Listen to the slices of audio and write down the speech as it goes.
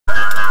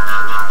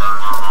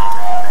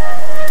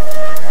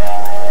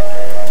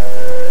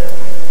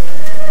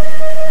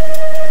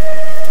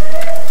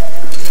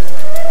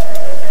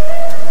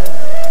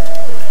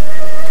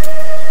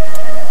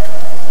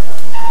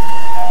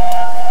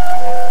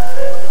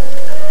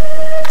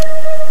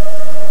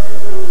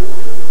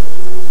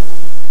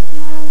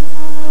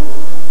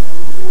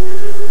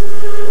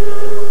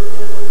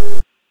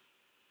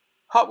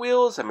Hot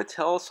Wheels and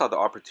Mattel saw the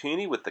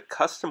opportunity with the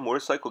custom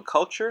motorcycle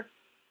culture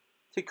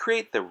to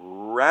create the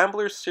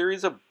Ramblers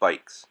series of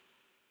bikes.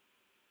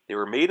 They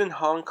were made in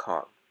Hong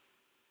Kong.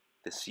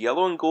 This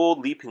yellow and gold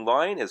leaping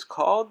line is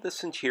called the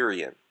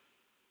Centurion.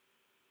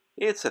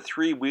 It's a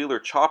three-wheeler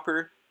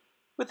chopper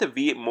with a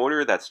V8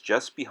 motor that's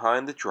just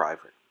behind the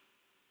driver.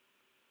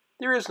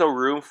 There is no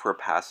room for a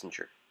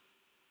passenger.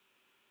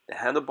 The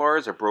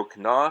handlebars are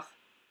broken off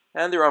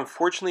and they're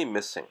unfortunately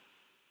missing.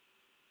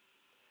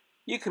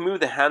 You can move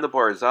the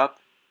handlebars up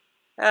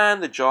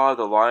and the jaw of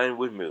the line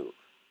would move.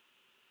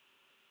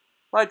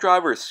 My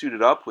driver is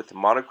suited up with a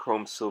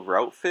monochrome silver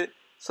outfit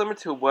similar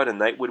to what a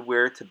knight would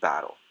wear to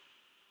battle.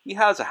 He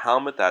has a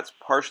helmet that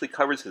partially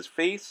covers his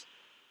face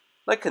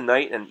like a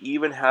knight and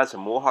even has a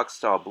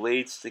mohawk-style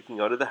blade sticking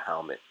out of the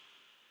helmet.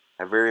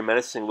 A very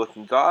menacing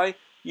looking guy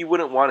you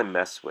wouldn't want to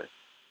mess with.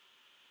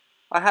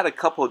 I had a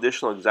couple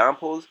additional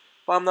examples,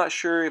 but I'm not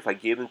sure if I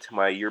gave them to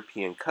my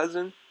European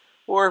cousin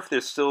or if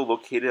they're still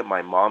located at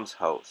my mom's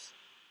house.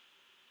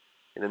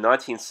 In the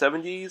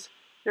 1970s,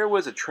 there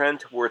was a trend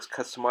towards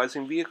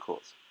customizing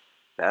vehicles.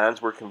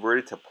 Vans were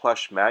converted to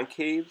plush man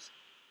caves,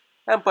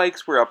 and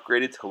bikes were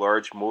upgraded to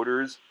large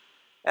motors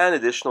and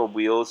additional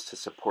wheels to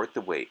support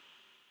the weight.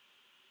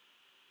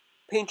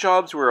 Paint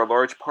jobs were a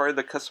large part of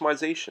the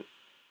customization.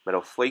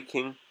 Metal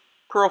flaking,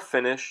 pearl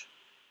finish,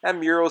 and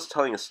murals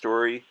telling a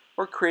story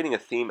or creating a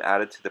theme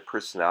added to the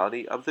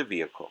personality of the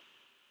vehicle.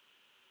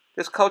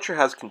 This culture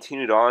has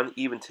continued on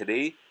even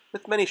today,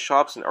 with many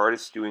shops and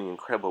artists doing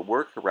incredible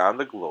work around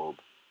the globe.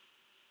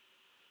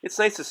 It's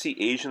nice to see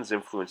Asians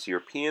influence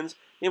Europeans,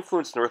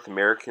 influence North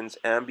Americans,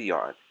 and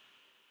beyond.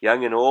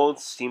 Young and old,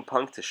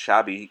 steampunk to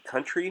shabby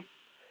country,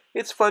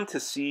 it's fun to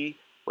see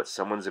what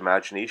someone's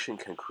imagination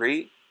can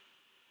create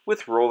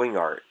with rolling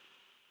art.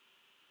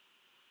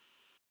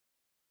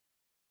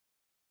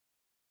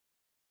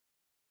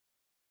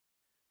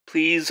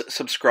 Please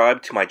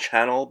subscribe to my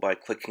channel by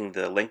clicking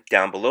the link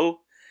down below.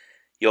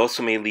 You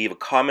also may leave a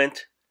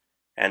comment,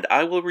 and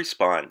I will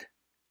respond.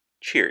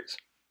 Cheers.